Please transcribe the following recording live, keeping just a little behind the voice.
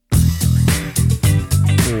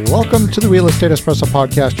Welcome to the Real Estate Espresso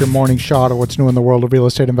Podcast, your morning shot of what's new in the world of real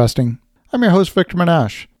estate investing. I'm your host, Victor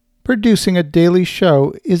Menashe. Producing a daily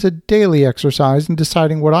show is a daily exercise in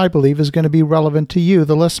deciding what I believe is going to be relevant to you,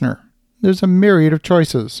 the listener. There's a myriad of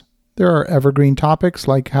choices. There are evergreen topics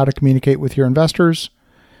like how to communicate with your investors.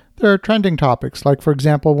 There are trending topics like, for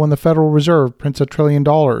example, when the Federal Reserve prints $1 trillion,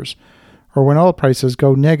 or when oil prices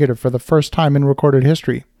go negative for the first time in recorded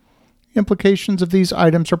history. The implications of these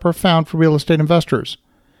items are profound for real estate investors.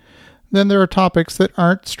 Then there are topics that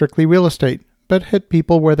aren't strictly real estate, but hit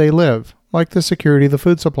people where they live, like the security of the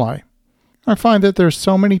food supply. I find that there's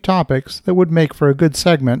so many topics that would make for a good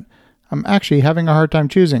segment, I'm actually having a hard time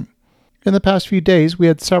choosing. In the past few days, we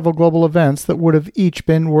had several global events that would have each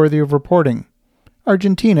been worthy of reporting.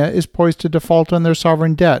 Argentina is poised to default on their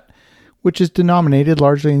sovereign debt, which is denominated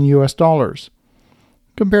largely in US dollars.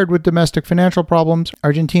 Compared with domestic financial problems,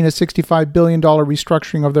 Argentina's $65 billion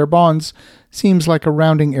restructuring of their bonds seems like a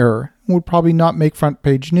rounding error and would probably not make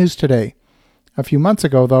front-page news today. A few months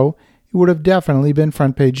ago, though, it would have definitely been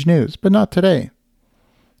front-page news, but not today.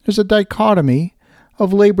 There's a dichotomy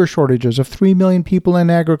of labor shortages of 3 million people in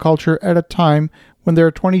agriculture at a time when there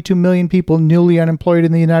are 22 million people newly unemployed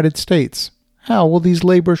in the United States. How will these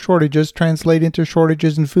labor shortages translate into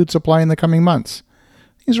shortages in food supply in the coming months?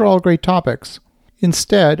 These are all great topics.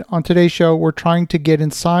 Instead, on today's show, we're trying to get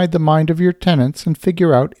inside the mind of your tenants and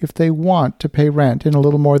figure out if they want to pay rent in a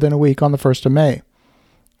little more than a week on the 1st of May.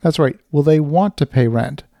 That's right, will they want to pay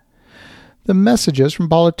rent? The messages from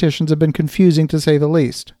politicians have been confusing to say the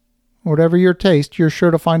least. Whatever your taste, you're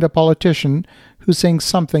sure to find a politician who's saying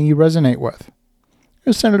something you resonate with.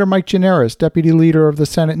 Here's Senator Mike Gianaris, Deputy Leader of the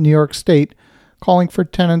Senate in New York State, calling for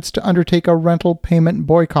tenants to undertake a rental payment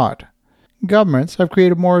boycott. Governments have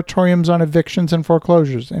created moratoriums on evictions and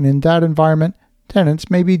foreclosures, and in that environment, tenants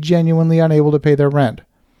may be genuinely unable to pay their rent.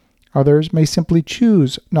 Others may simply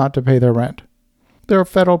choose not to pay their rent. There are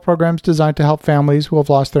federal programs designed to help families who have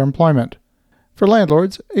lost their employment. For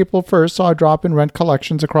landlords, April 1st saw a drop in rent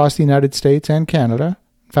collections across the United States and Canada,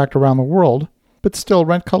 in fact around the world, but still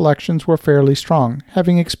rent collections were fairly strong,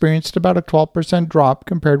 having experienced about a 12% drop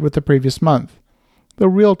compared with the previous month. The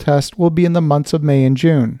real test will be in the months of May and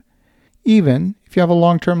June. Even if you have a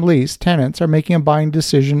long-term lease, tenants are making a buying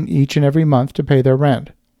decision each and every month to pay their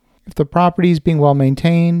rent. If the property is being well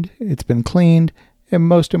maintained, it's been cleaned, and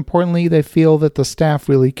most importantly, they feel that the staff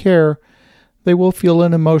really care, they will feel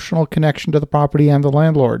an emotional connection to the property and the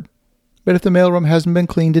landlord. But if the mailroom hasn't been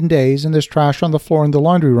cleaned in days and there's trash on the floor in the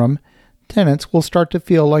laundry room, tenants will start to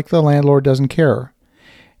feel like the landlord doesn't care.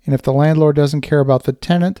 And if the landlord doesn't care about the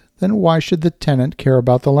tenant, then why should the tenant care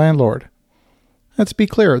about the landlord? Let's be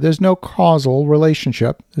clear, there's no causal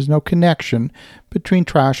relationship, there's no connection between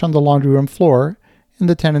trash on the laundry room floor and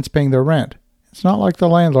the tenants paying their rent. It's not like the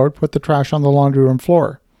landlord put the trash on the laundry room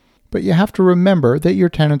floor. But you have to remember that your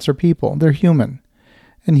tenants are people, they're human,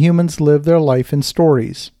 and humans live their life in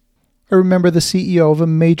stories. I remember the CEO of a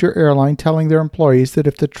major airline telling their employees that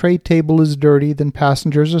if the tray table is dirty, then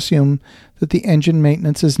passengers assume that the engine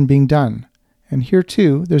maintenance isn't being done. And here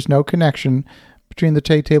too, there's no connection between the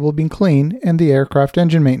tray table being clean and the aircraft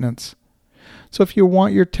engine maintenance. So if you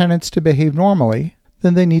want your tenants to behave normally,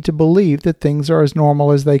 then they need to believe that things are as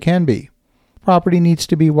normal as they can be. Property needs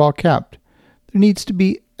to be well kept. There needs to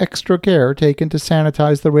be extra care taken to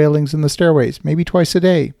sanitize the railings and the stairways, maybe twice a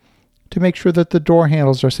day, to make sure that the door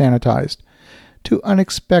handles are sanitized, to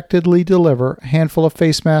unexpectedly deliver a handful of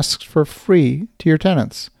face masks for free to your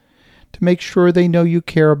tenants, to make sure they know you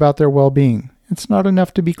care about their well-being. It's not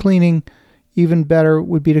enough to be cleaning. Even better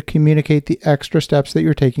would be to communicate the extra steps that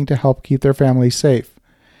you're taking to help keep their families safe.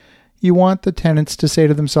 You want the tenants to say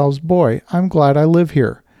to themselves, boy, I'm glad I live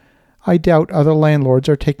here. I doubt other landlords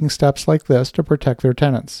are taking steps like this to protect their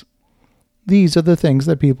tenants. These are the things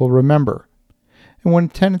that people remember. And when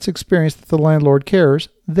tenants experience that the landlord cares,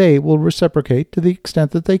 they will reciprocate to the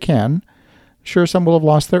extent that they can. Sure, some will have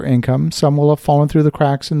lost their income, some will have fallen through the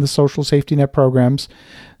cracks in the social safety net programs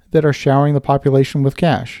that are showering the population with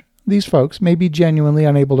cash. These folks may be genuinely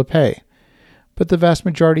unable to pay, but the vast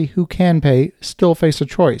majority who can pay still face a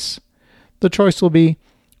choice. The choice will be,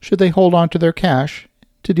 should they hold on to their cash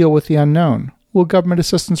to deal with the unknown? Will government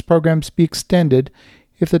assistance programs be extended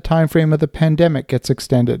if the time frame of the pandemic gets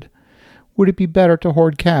extended? Would it be better to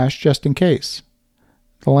hoard cash just in case?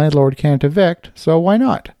 The landlord can't evict, so why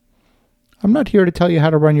not? I'm not here to tell you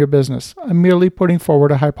how to run your business. I'm merely putting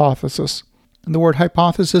forward a hypothesis. And the word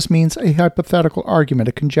hypothesis means a hypothetical argument,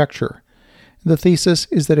 a conjecture. The thesis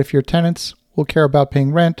is that if your tenants will care about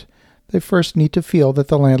paying rent, they first need to feel that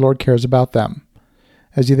the landlord cares about them.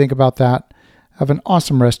 As you think about that, have an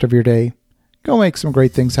awesome rest of your day. Go make some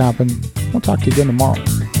great things happen. We'll talk to you again tomorrow.